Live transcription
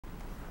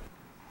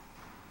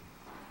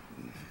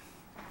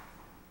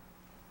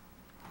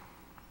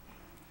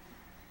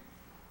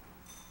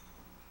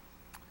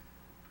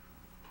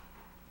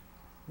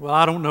Well,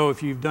 I don't know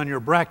if you've done your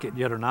bracket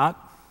yet or not,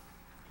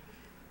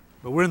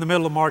 but we're in the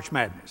middle of March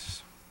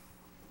Madness.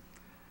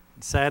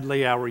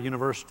 Sadly, our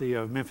University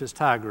of Memphis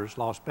Tigers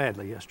lost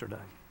badly yesterday.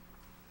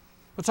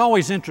 What's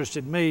always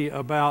interested me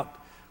about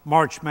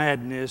March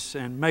Madness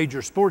and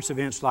major sports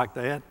events like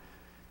that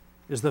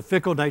is the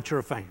fickle nature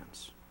of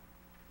fans.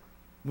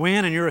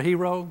 Win and you're a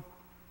hero,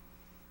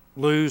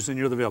 lose and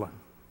you're the villain.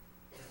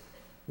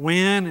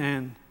 Win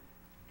and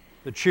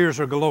the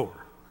cheers are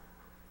galore,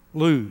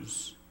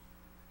 lose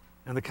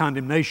and the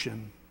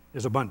condemnation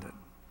is abundant.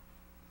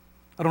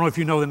 I don't know if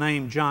you know the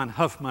name John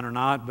Huffman or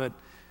not, but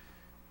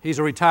he's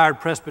a retired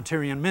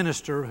Presbyterian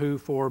minister who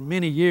for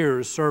many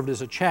years served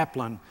as a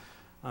chaplain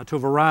to a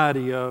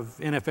variety of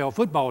NFL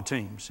football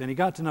teams. And he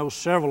got to know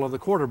several of the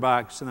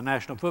quarterbacks in the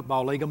National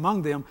Football League,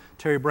 among them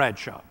Terry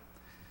Bradshaw.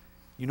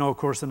 You know, of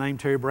course, the name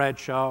Terry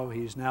Bradshaw.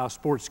 He's now a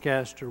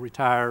sportscaster,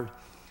 retired,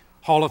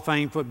 Hall of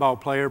Fame football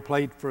player,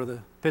 played for the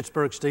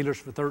Pittsburgh Steelers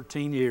for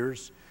 13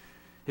 years.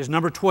 His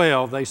number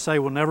 12, they say,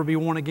 will never be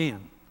worn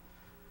again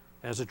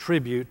as a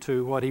tribute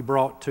to what he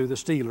brought to the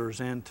Steelers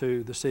and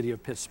to the city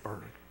of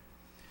Pittsburgh.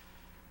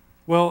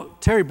 Well,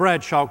 Terry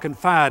Bradshaw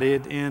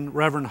confided in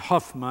Reverend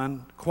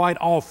Huffman quite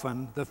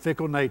often the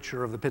fickle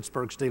nature of the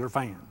Pittsburgh Steelers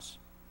fans.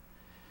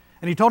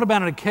 And he told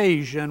about an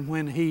occasion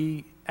when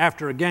he,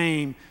 after a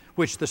game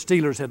which the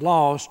Steelers had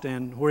lost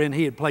and wherein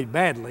he had played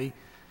badly,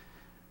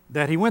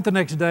 that he went the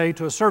next day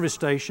to a service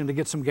station to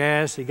get some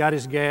gas. He got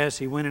his gas.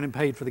 He went in and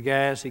paid for the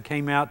gas. He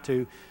came out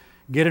to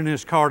get in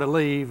his car to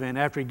leave. And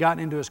after he'd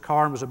gotten into his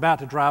car and was about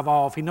to drive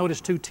off, he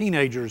noticed two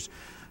teenagers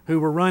who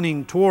were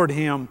running toward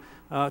him,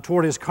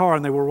 toward his car,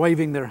 and they were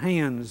waving their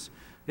hands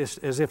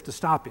as if to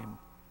stop him.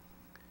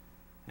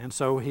 And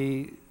so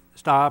he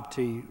stopped.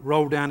 He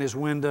rolled down his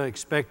window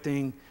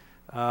expecting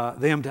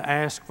them to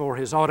ask for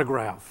his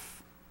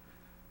autograph.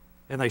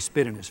 And they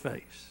spit in his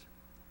face.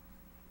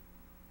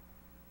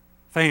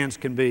 Fans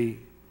can be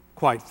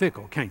quite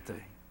fickle, can't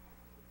they?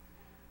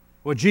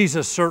 Well,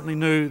 Jesus certainly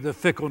knew the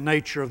fickle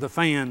nature of the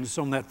fans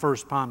on that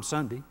first Palm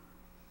Sunday.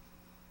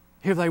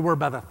 Here they were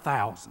by the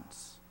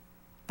thousands.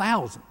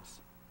 Thousands.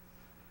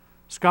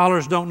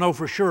 Scholars don't know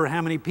for sure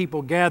how many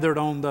people gathered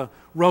on the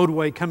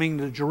roadway coming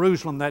to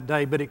Jerusalem that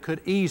day, but it could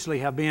easily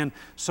have been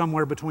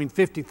somewhere between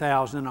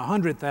 50,000 and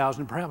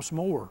 100,000, perhaps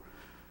more.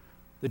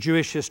 The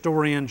Jewish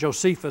historian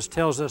Josephus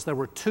tells us there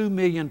were 2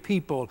 million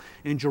people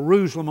in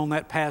Jerusalem on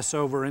that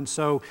Passover, and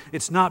so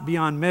it's not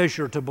beyond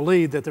measure to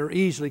believe that there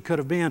easily could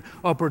have been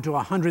upward to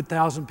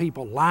 100,000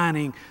 people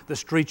lining the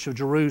streets of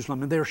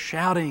Jerusalem, and they're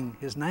shouting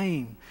His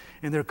name,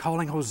 and they're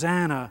calling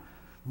Hosanna.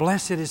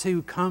 Blessed is he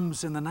who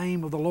comes in the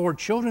name of the Lord.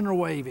 Children are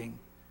waving,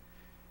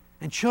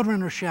 and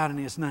children are shouting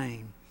His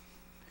name.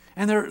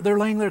 And they're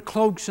laying their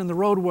cloaks in the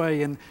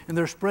roadway, and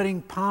they're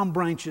spreading palm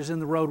branches in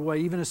the roadway,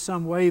 even as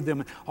some wave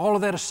them. All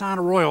of that a sign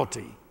of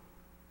royalty.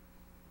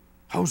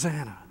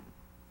 Hosanna.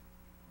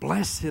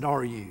 Blessed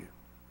are you.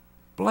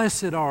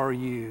 Blessed are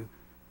you,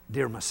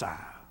 dear Messiah.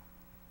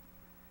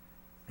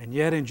 And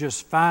yet in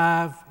just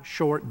 5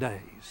 short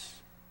days,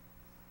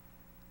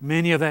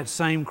 many of that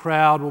same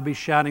crowd will be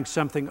shouting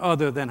something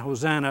other than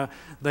Hosanna.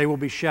 They will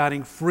be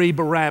shouting, free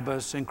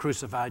Barabbas and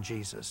crucify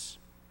Jesus.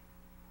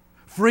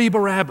 Free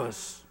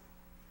Barabbas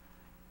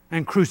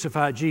and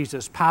crucify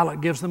Jesus.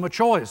 Pilate gives them a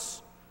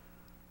choice.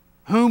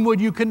 Whom would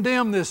you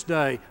condemn this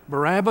day,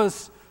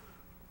 Barabbas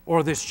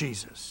or this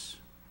Jesus?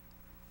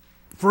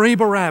 Free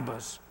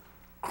Barabbas,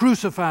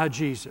 crucify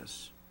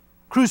Jesus.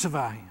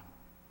 Crucify Him.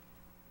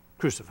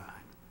 Crucify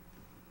Him.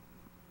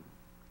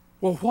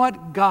 Well,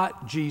 what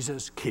got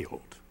Jesus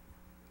killed?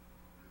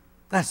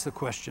 That's the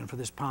question for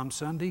this Palm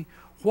Sunday.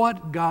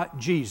 What got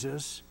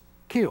Jesus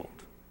killed?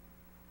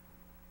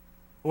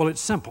 Well,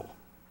 it's simple.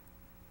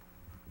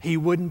 He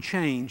wouldn't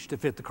change to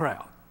fit the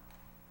crowd.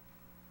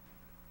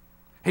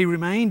 He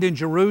remained in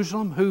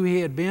Jerusalem, who He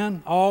had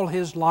been all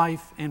His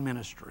life in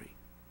ministry.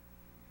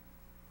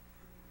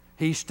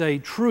 He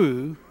stayed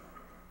true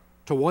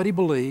to what He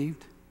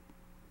believed,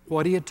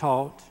 what He had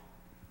taught,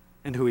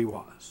 and who He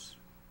was.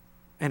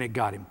 And it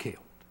got Him killed.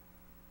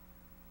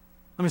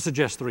 Let me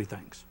suggest 3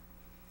 things.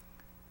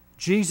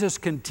 Jesus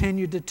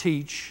continued to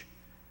teach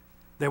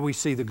that we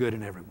see the good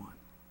in everyone,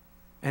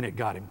 and it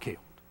got Him killed.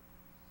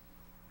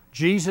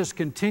 Jesus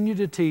continued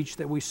to teach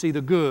that we see the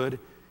good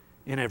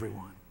in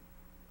everyone.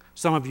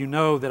 Some of you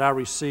know that I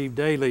receive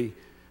daily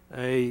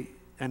an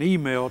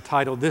email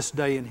titled This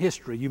Day in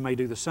History. You may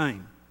do the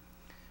same.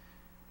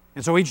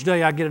 And so each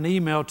day I get an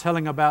email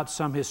telling about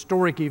some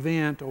historic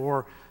event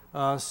or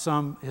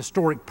some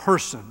historic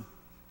person,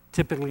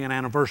 typically an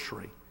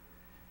anniversary.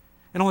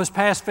 And on this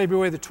past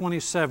February the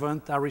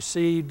 27th, I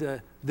received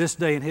This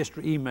Day in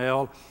History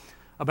email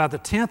about the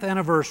 10th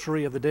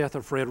anniversary of the death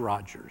of Fred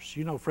Rogers.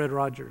 You know Fred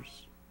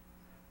Rogers?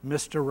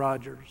 Mr.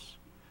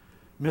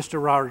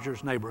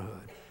 Rogers'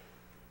 Neighborhood.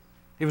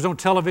 He was on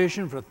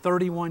television for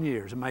 31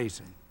 years.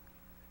 Amazing.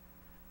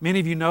 Many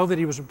of you know that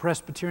he was a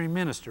Presbyterian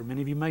minister.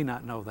 Many of you may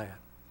not know that.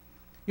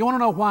 You want to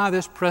know why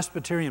this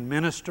Presbyterian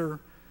minister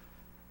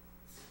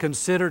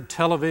considered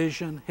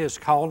television his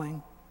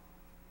calling?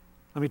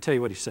 Let me tell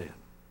you what he said.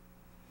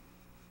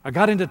 I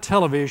got into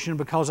television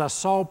because I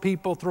saw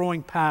people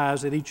throwing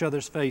pies at each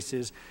other's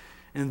faces,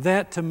 and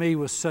that to me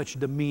was such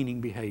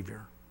demeaning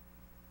behavior.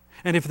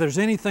 And if there's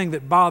anything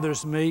that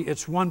bothers me,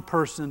 it's one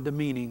person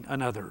demeaning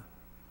another.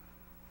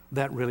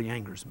 That really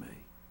angers me.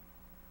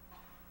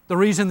 The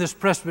reason this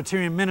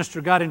Presbyterian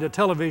minister got into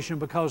television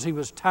because he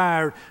was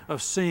tired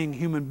of seeing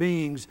human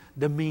beings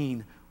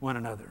demean one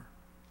another.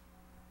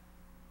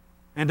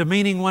 And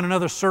demeaning one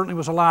another certainly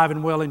was alive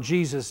and well in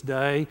Jesus'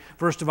 day.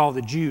 First of all,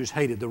 the Jews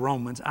hated the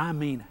Romans. I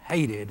mean,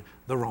 hated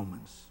the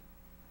Romans.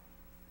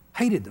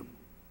 Hated them.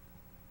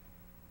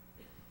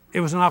 It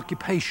was an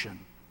occupation.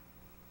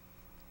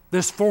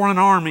 This foreign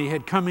army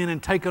had come in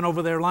and taken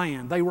over their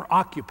land. They were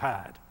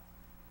occupied.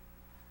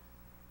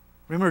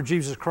 Remember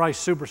Jesus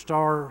Christ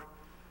Superstar,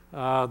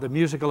 the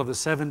musical of the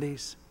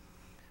 70s?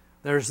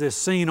 There's this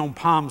scene on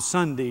Palm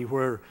Sunday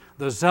where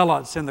the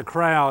zealots in the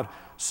crowd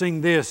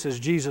sing this as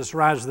Jesus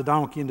rides the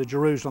donkey into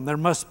Jerusalem. There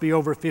must be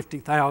over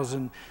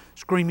 50,000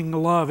 screaming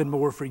love and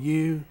more for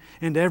you,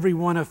 and every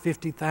one of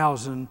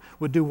 50,000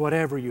 would do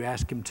whatever you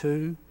ask him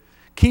to.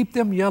 Keep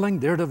them yelling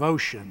their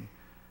devotion,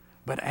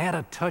 but add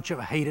a touch of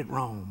hate at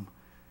Rome.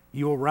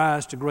 You will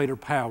rise to greater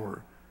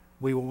power.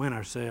 We will win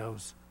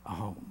ourselves a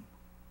home.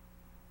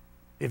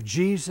 If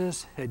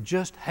Jesus had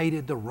just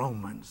hated the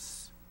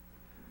Romans,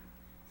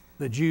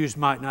 the Jews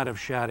might not have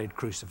shouted,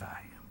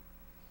 "Crucify him."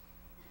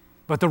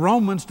 But the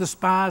Romans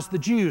despised the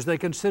Jews. They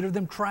considered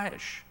them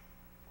trash.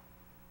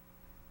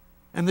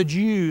 And the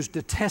Jews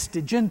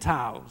detested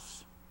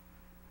Gentiles.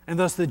 And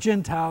thus the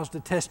Gentiles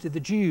detested the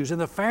Jews.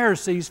 And the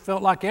Pharisees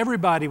felt like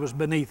everybody was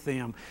beneath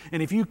them.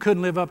 And if you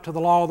couldn't live up to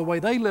the law the way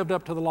they lived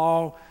up to the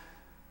law,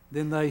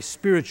 then they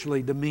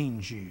spiritually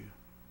demeaned you.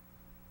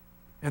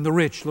 And the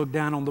rich looked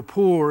down on the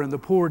poor, and the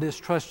poor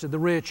distrusted the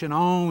rich, and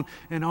on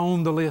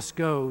the list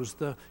goes.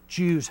 The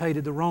Jews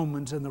hated the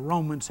Romans, and the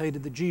Romans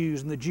hated the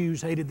Jews, and the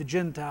Jews hated the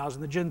Gentiles,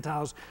 and the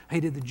Gentiles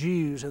hated the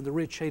Jews, and the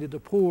rich hated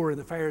the poor, and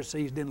the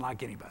Pharisees didn't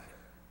like anybody.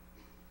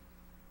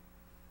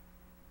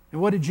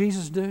 And what did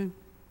Jesus do?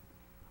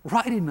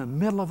 Right in the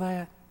middle of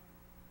that,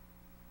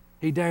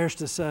 he dares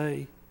to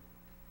say,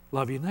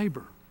 love your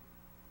neighbor.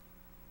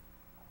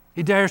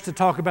 He dares to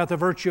talk about the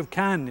virtue of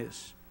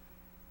kindness.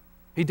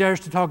 He dares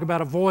to talk about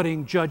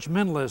avoiding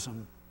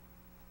judgmentalism.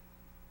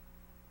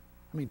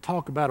 I mean,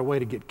 talk about a way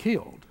to get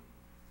killed.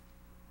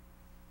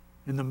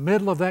 In the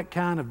middle of that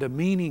kind of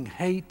demeaning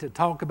hate, to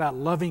talk about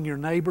loving your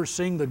neighbor,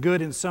 seeing the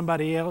good in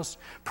somebody else,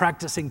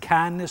 practicing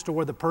kindness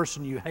toward the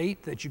person you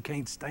hate that you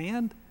can't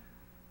stand,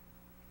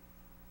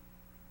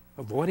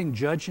 avoiding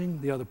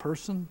judging the other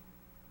person.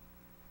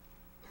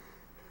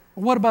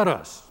 Well, what about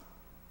us?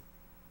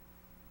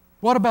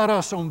 What about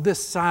us on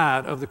this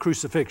side of the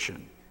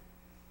crucifixion?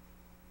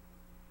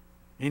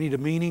 Any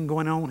demeaning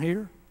going on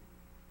here?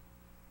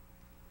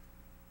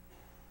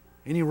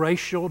 Any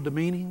racial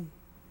demeaning?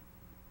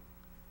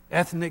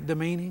 Ethnic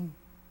demeaning?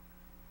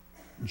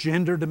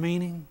 Gender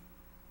demeaning?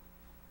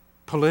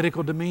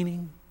 Political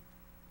demeaning?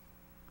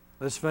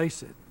 Let's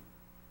face it.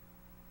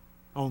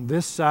 On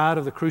this side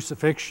of the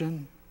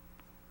crucifixion,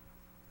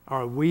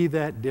 are we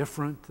that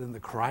different than the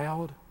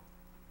crowd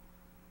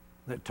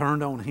that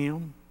turned on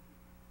him?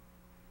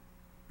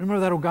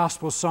 Remember that old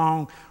gospel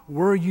song,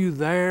 "Were you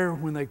there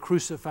when they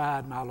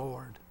crucified my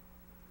Lord?"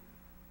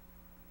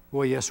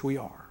 Well, yes, we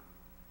are.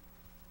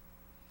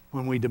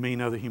 When we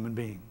demean other human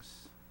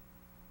beings.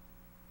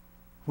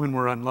 When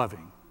we're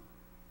unloving.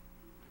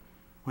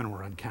 When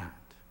we're unkind.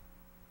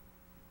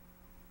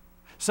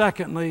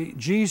 Secondly,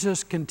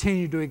 Jesus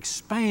continued to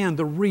expand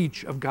the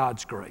reach of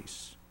God's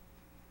grace.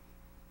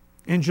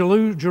 In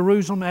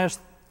Jerusalem, as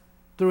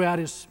throughout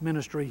his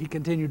ministry, he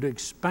continued to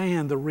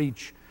expand the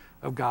reach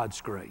of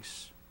God's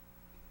grace.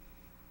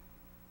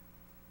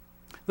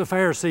 The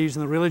Pharisees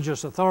and the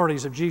religious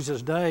authorities of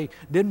Jesus' day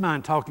didn't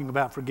mind talking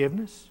about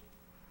forgiveness.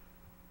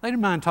 They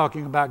didn't mind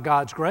talking about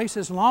God's grace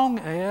as long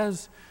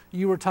as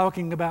you were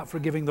talking about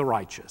forgiving the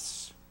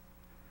righteous.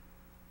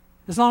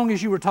 As long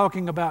as you were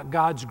talking about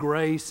God's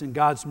grace and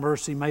God's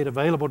mercy made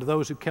available to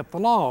those who kept the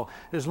law.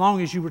 As long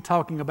as you were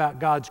talking about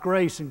God's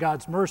grace and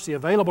God's mercy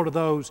available to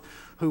those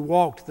who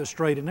walked the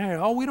straight and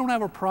narrow. Oh, we don't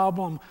have a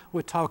problem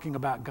with talking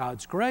about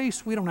God's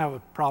grace. We don't have a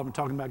problem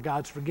talking about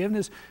God's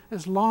forgiveness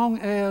as long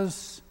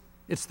as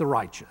it's the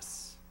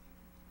righteous,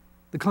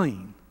 the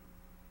clean.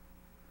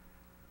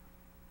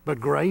 But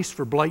grace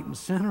for blatant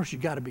sinners, you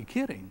got to be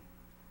kidding.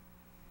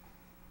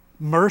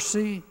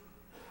 Mercy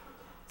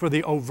for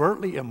the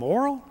overtly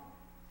immoral?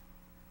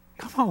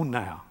 Come on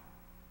now.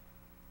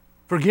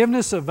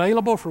 Forgiveness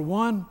available for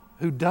one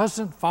who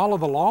doesn't follow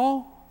the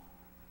law?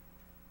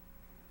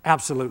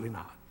 Absolutely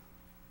not.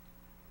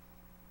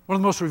 One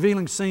of the most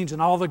revealing scenes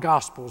in all the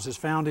Gospels is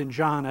found in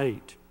John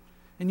 8.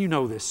 And you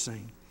know this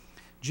scene.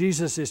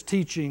 Jesus is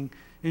teaching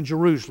in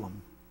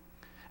Jerusalem.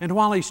 And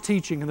while he's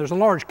teaching, and there's a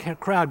large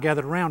crowd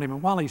gathered around him,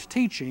 and while he's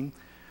teaching,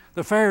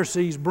 the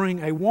Pharisees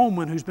bring a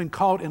woman who's been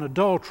caught in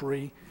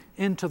adultery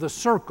into the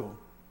circle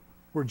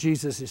where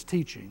Jesus is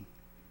teaching.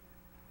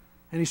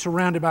 And he's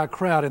surrounded by a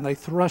crowd, and they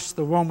thrust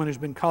the woman who's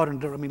been caught in,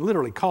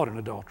 literally caught in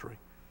adultery.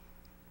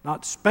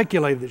 not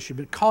speculated that she'd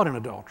been caught in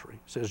adultery,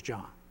 says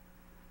John.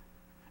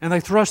 And they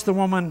thrust the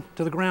woman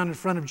to the ground in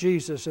front of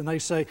Jesus, and they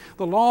say,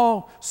 the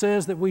law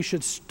says that we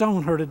should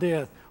stone her to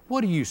death.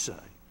 What do you say?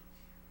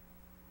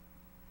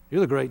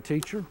 You're the great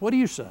teacher. What do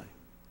you say?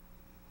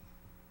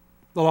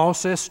 The law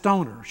says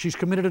stone her. She's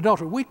committed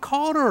adultery. We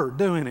caught her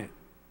doing it.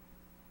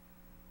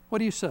 What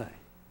do you say?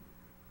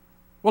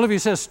 Well, if he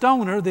says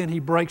stone her, then he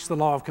breaks the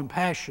law of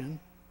compassion.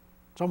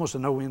 It's almost a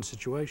no-win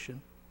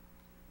situation.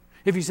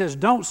 If he says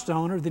don't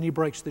stone her, then he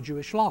breaks the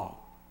Jewish law.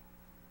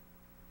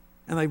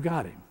 And they've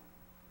got him.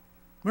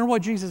 Remember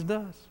what Jesus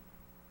does?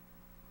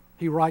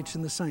 He writes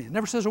in the sand.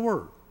 Never says a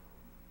word.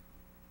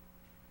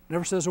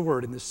 Never says a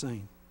word in this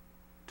scene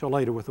till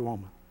later with the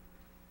woman.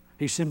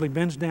 He simply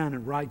bends down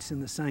and writes in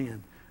the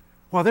sand.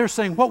 While they're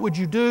saying, what would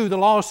you do? The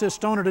law says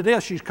stone her to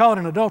death. She's caught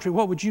in adultery.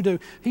 What would you do?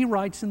 He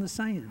writes in the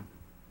sand.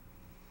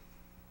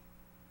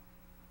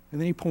 And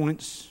then he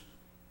points.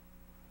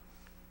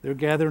 They're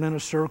gathered in a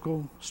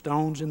circle,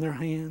 stones in their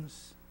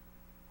hands,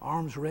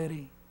 arms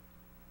ready.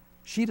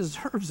 She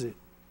deserves it.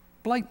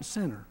 Blatant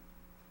sinner.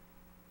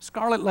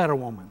 Scarlet letter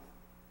woman.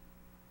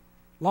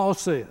 Law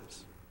says.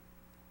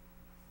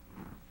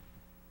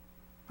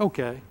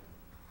 Okay.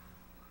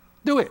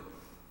 Do it.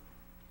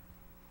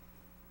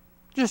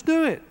 Just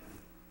do it.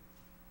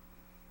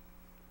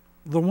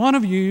 The one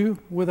of you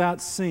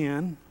without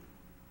sin,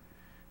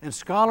 and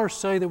scholars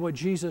say that what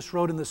Jesus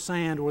wrote in the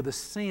sand were the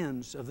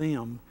sins of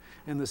them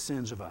and the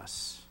sins of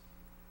us.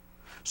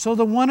 So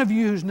the one of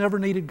you who's never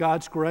needed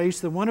God's grace,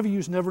 the one of you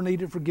who's never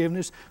needed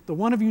forgiveness, the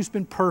one of you who's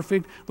been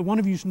perfect, the one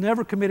of you who's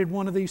never committed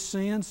one of these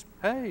sins,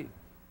 hey,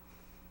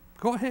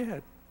 go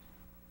ahead.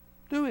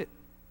 Do it.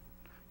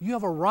 You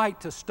have a right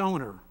to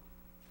stone her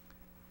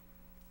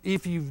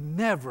if you've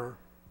never,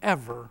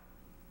 ever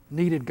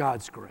needed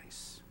God's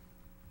grace.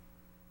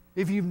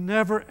 If you've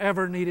never,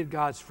 ever needed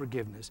God's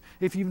forgiveness.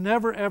 If you've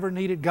never, ever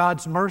needed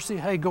God's mercy,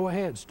 hey, go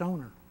ahead,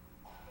 stone her.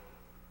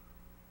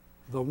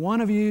 The one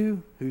of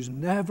you who's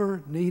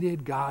never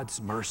needed God's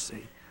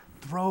mercy,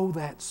 throw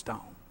that stone.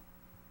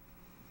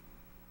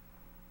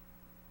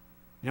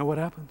 You know what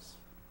happens?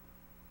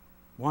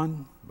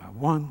 One by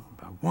one,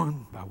 by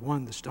one, by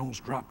one, the stones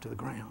drop to the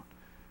ground.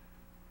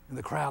 And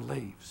the crowd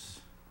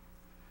leaves.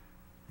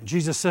 And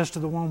Jesus says to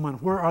the woman,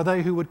 where are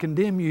they who would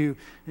condemn you?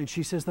 And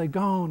she says, they've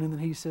gone. And then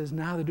he says,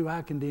 neither do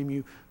I condemn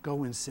you.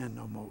 Go and sin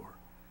no more.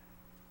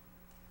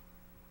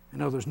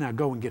 In others, now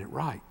go and get it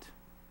right.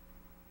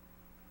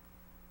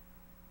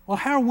 Well,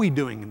 how are we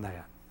doing in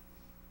that?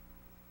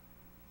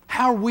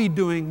 How are we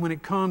doing when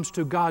it comes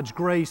to God's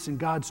grace and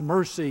God's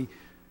mercy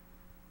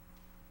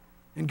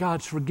and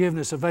God's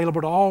forgiveness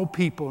available to all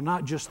people,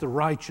 not just the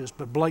righteous,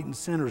 but blatant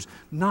sinners,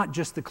 not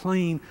just the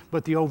clean,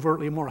 but the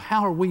overtly immoral?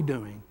 How are we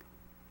doing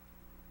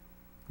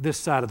this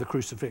side of the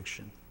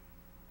crucifixion?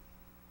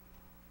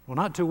 Well,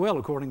 not too well,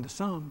 according to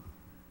some.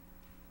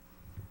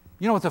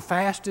 You know what the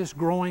fastest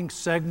growing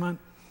segment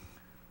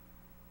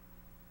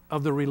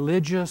of the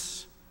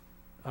religious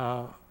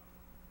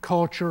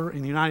culture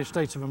in the United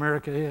States of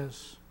America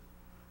is?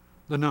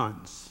 The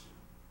nuns.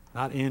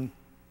 Not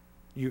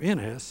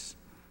N-U-N-S,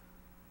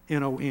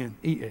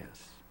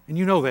 N-O-N-E-S. And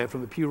you know that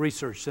from the Pew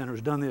Research Center,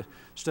 who's done this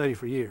study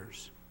for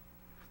years.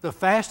 The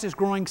fastest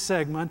growing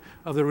segment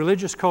of the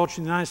religious culture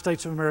in the United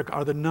States of America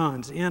are the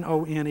nuns,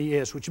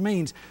 N-O-N-E-S, which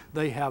means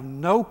they have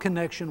no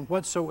connection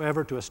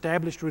whatsoever to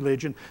established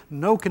religion,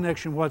 no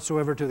connection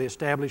whatsoever to the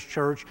established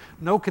church,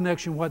 no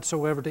connection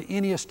whatsoever to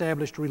any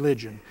established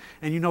religion.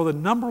 And you know the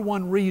number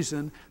one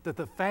reason that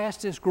the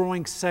fastest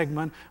growing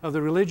segment of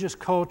the religious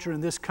culture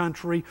in this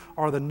country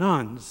are the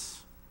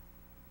nuns.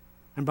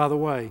 And by the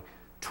way,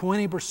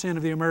 20%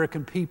 of the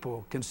American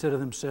people consider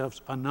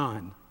themselves a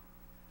nun.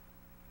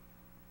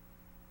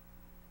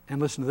 And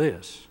listen to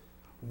this,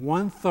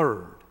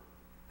 1/3,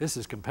 this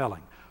is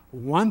compelling,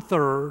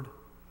 1/3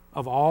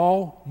 of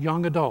all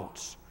young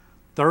adults,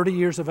 30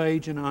 years of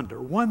age and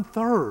under,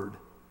 1/3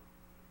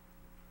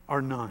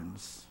 are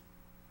nuns.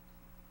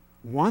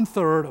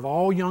 1/3 of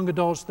all young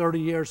adults, 30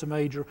 years of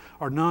age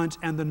are nuns,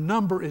 and the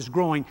number is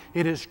growing.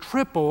 It has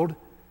tripled,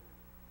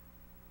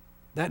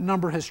 that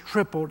number has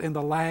tripled in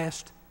the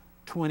last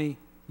 20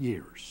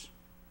 years.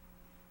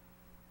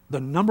 The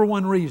number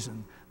one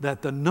reason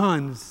that the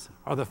nuns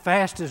are the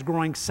fastest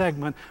growing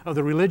segment of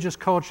the religious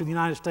culture of the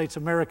United States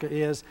of America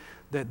is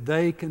that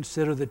they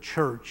consider the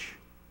church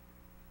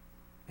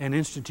and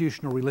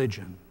institutional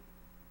religion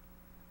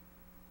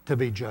to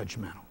be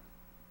judgmental,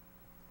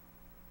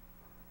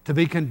 to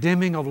be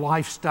condemning of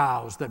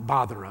lifestyles that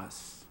bother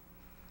us,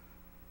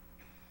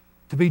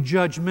 to be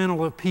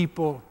judgmental of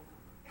people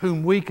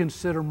whom we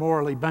consider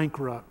morally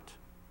bankrupt,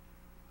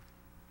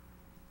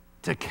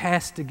 to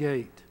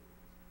castigate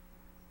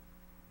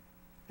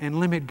and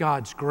limit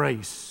God's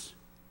grace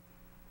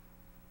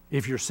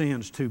if your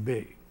sin's too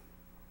big.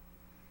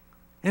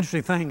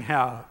 Interesting thing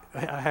how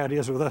it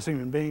is with us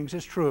human beings.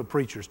 It's true of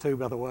preachers too,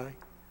 by the way.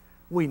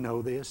 We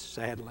know this,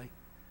 sadly.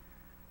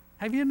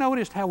 Have you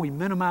noticed how we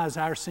minimize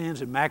our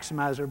sins and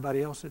maximize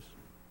everybody else's?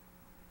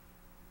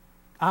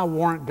 I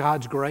warrant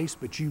God's grace,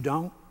 but you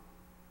don't.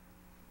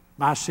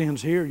 My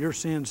sin's here, your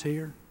sin's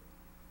here.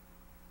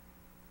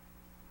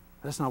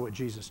 That's not what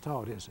Jesus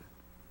taught, is it?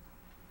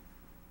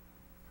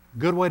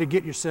 Good way to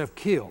get yourself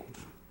killed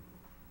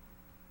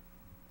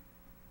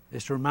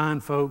is to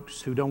remind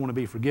folks who don't want to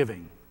be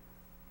forgiving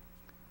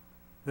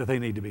that they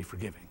need to be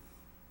forgiving.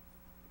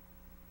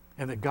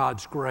 And that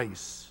God's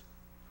grace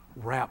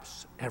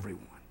wraps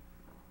everyone.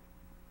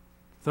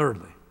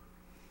 Thirdly,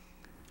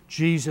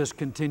 Jesus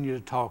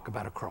continued to talk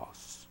about a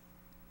cross.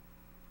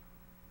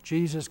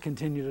 Jesus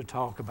continued to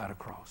talk about a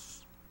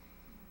cross.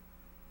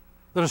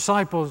 The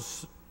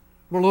disciples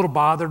were a little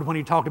bothered when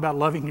he talked about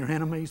loving your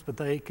enemies, but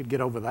they could get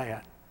over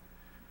that.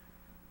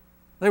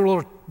 They were a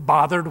little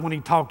bothered when he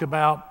talked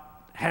about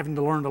having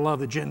to learn to love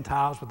the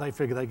Gentiles, but they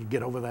figured they could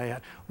get over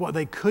that. What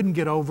they couldn't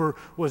get over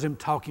was him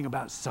talking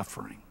about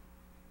suffering.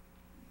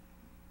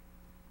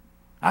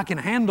 I can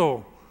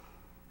handle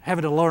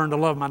having to learn to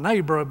love my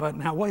neighbor, but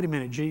now wait a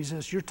minute,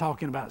 Jesus, you're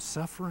talking about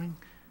suffering?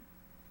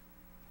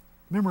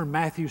 Remember in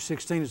Matthew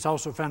 16, it's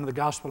also found in the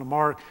Gospel of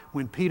Mark,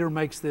 when Peter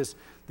makes this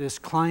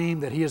claim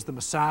that he is the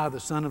Messiah, the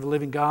Son of the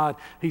living God.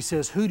 He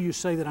says, who do you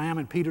say that I am?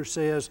 And Peter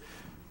says,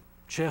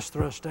 chest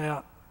thrust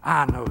out,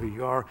 I know who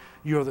you are.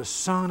 You're the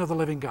Son of the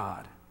living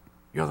God.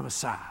 You're the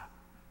Messiah.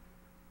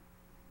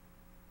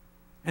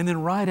 And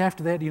then right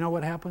after that, do you know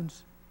what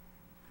happens?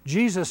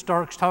 Jesus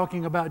starts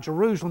talking about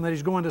Jerusalem, that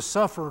he's going to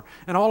suffer,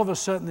 and all of a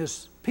sudden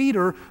this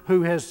Peter,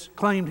 who has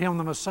claimed him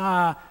the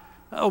Messiah,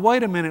 oh,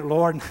 wait a minute,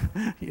 Lord.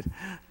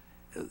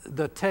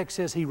 The text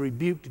says he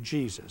rebuked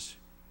Jesus.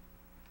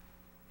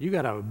 You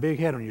got to have a big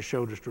head on your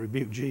shoulders to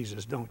rebuke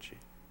Jesus, don't you?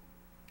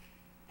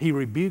 He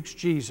rebukes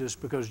Jesus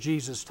because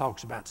Jesus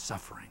talks about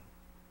suffering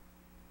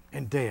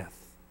and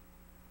death,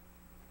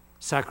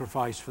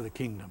 sacrifice for the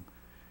kingdom.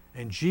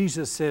 And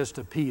Jesus says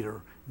to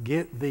Peter,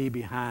 get thee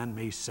behind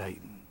me,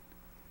 Satan.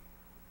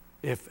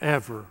 If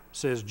ever,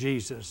 says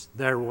Jesus,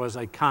 there was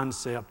a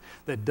concept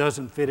that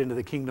doesn't fit into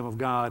the kingdom of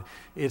God,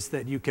 it's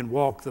that you can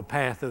walk the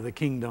path of the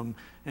kingdom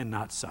and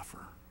not suffer.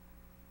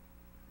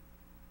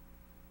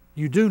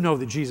 You do know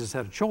that Jesus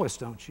had a choice,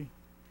 don't you?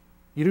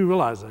 You do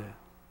realize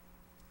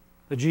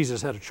that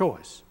Jesus had a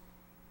choice.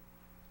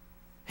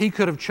 He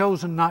could have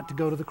chosen not to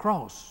go to the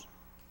cross.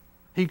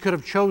 He could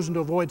have chosen to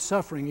avoid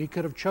suffering. He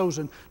could have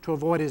chosen to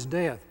avoid his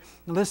death.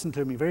 Now listen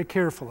to me very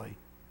carefully.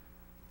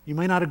 You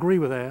may not agree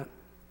with that,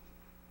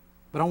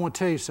 but I want to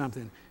tell you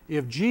something.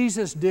 If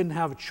Jesus didn't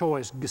have a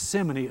choice,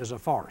 Gethsemane is a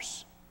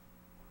farce.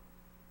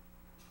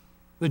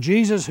 The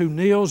Jesus who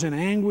kneels in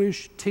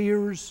anguish,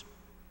 tears,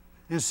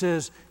 and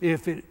says,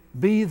 if it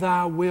be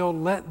thy will,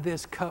 let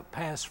this cup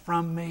pass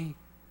from me,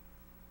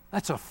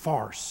 that's a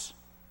farce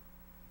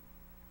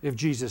if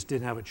Jesus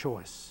didn't have a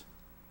choice.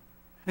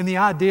 And the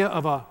idea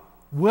of a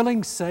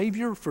willing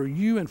Savior for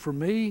you and for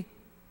me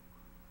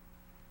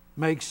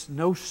makes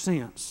no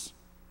sense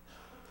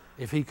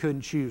if he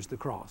couldn't choose the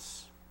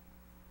cross.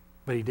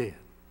 But he did.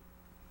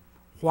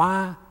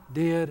 Why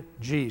did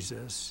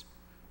Jesus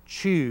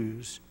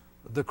choose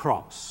the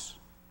cross?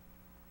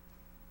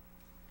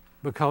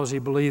 Because he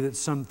believed that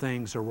some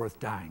things are worth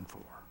dying for.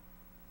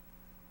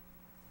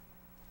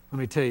 Let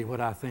me tell you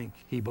what I think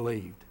he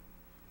believed.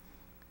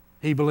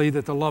 He believed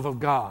that the love of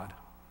God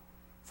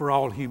for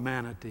all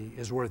humanity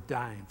is worth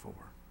dying for.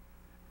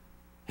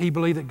 He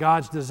believed that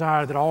God's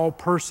desire that all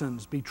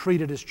persons be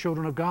treated as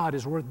children of God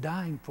is worth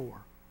dying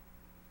for.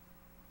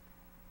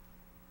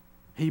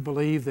 He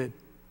believed that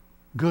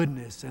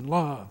goodness and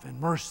love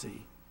and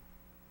mercy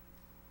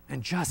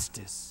and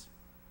justice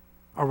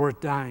are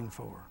worth dying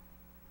for.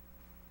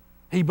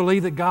 He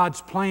believed that God's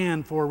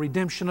plan for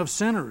redemption of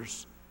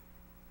sinners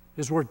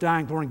is worth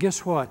dying for. And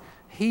guess what?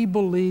 He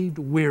believed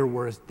we're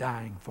worth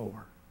dying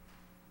for.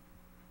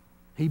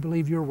 He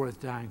believed you're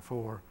worth dying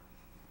for,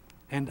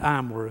 and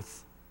I'm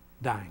worth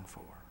dying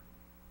for.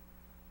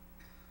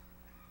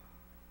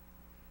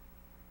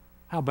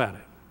 How about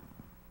it?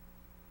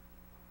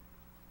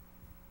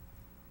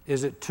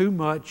 Is it too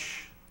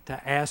much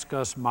to ask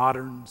us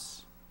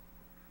moderns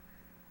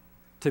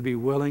to be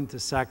willing to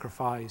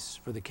sacrifice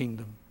for the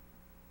kingdom?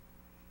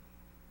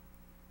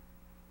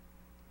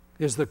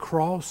 Is the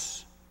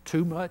cross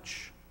too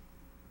much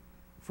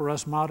for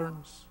us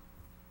moderns?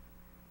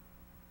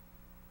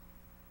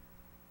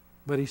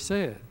 But he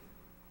said,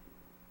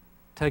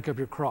 take up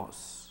your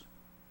cross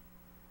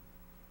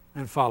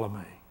and follow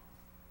me.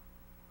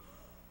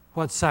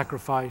 What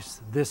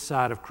sacrifice this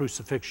side of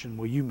crucifixion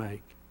will you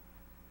make?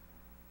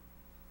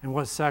 And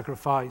what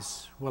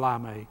sacrifice will I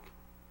make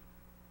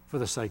for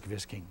the sake of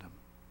his kingdom?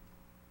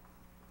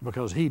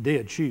 Because he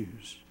did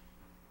choose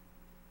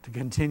to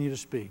continue to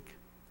speak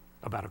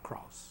about a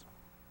cross.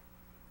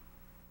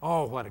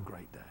 Oh, what a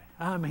great day.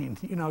 I mean,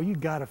 you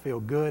got to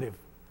feel good if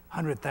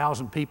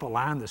 100,000 people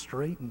line the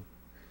street and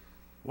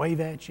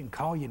wave at you and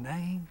call your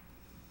name.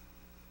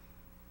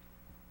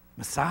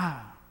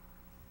 Messiah.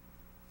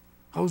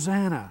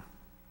 Hosanna.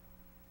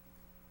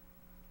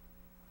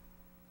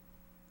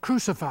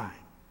 Crucify him.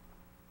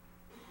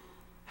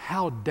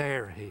 How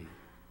dare he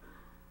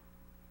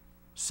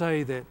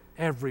say that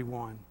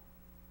everyone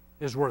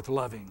is worth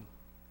loving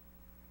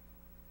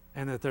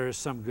and that there is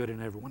some good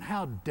in everyone.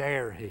 How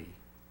dare he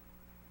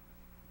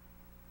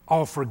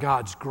offer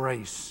God's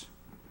grace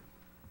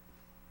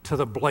to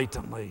the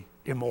blatantly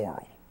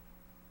immoral?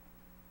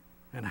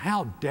 And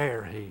how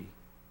dare he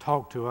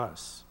talk to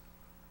us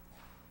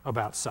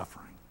about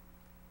suffering?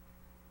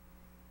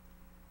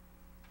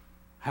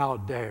 How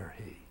dare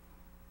he?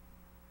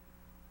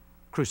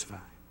 Crucify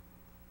him.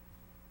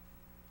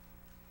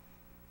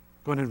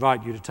 I'm going to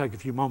invite you to take a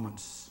few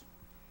moments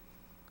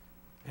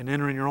and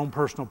enter in your own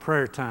personal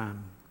prayer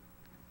time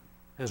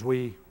as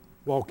we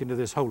walk into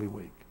this Holy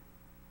Week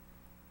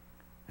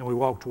and we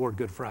walk toward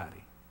Good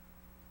Friday.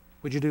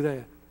 Would you do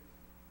that?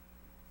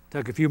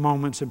 Take a few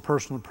moments in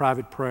personal and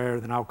private prayer,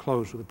 then I'll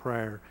close with a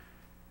prayer,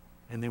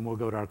 and then we'll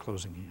go to our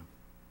closing hymn.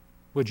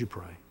 Would you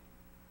pray?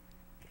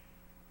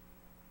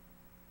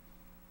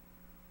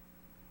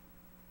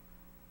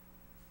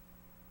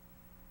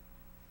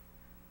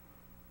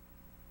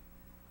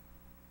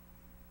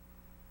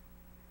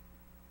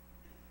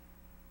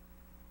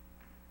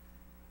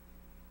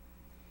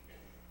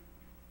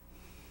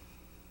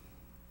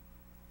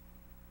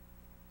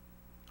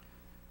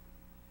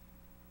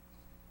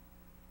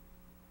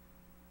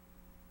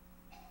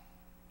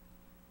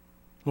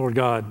 Lord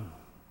God,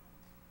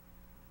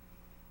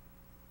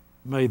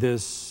 may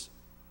this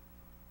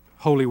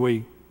Holy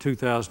Week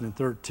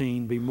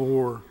 2013 be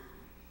more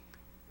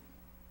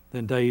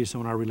than days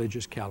on our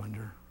religious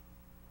calendar.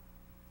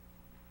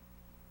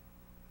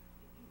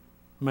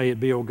 May it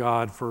be, O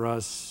God, for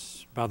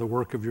us, by the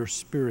work of your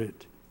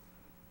Spirit,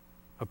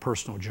 a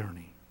personal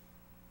journey.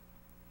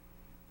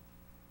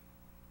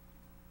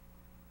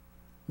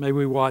 May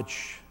we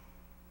watch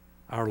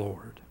our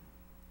Lord.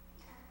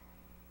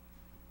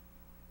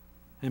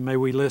 And may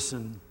we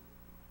listen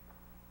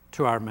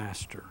to our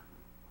Master.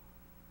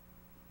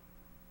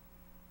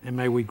 And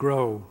may we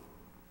grow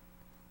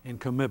in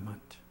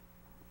commitment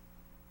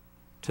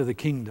to the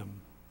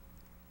kingdom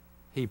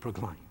he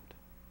proclaimed.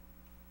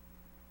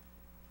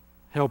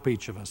 Help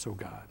each of us, O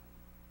God,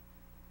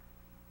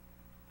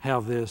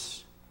 have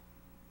this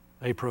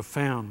a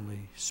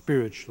profoundly,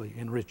 spiritually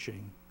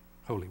enriching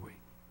Holy Week.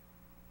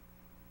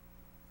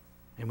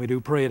 And we do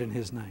pray it in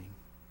his name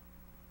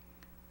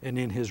and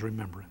in his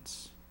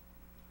remembrance.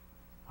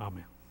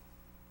 Amen.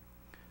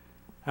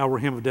 Our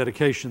hymn of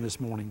dedication this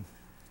morning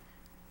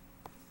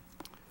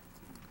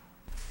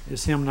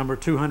is hymn number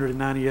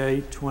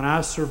 298, When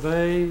I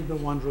Survey the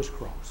Wondrous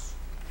Cross.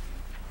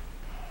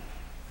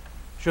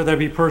 Should there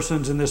be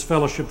persons in this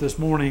fellowship this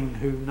morning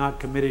who have not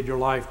committed your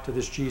life to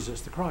this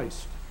Jesus the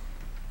Christ,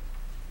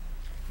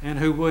 and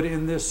who would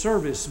in this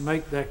service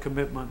make that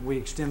commitment, we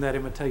extend that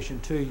invitation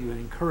to you and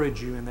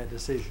encourage you in that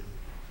decision.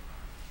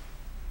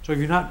 So if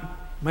you've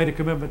not made a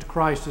commitment to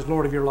Christ as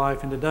Lord of your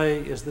life, and today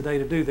is the day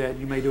to do that.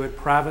 You may do it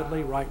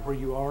privately, right where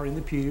you are in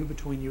the pew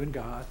between you and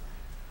God,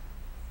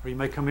 or you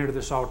may come here to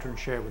this altar and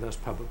share it with us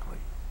publicly.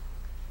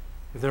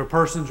 If there are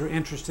persons who are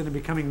interested in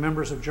becoming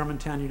members of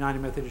Germantown United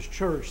Methodist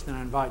Church, then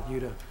I invite you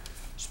to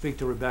speak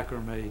to Rebecca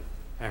or me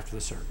after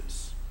the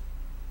service.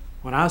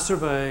 When I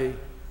survey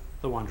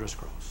the wondrous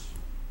cross.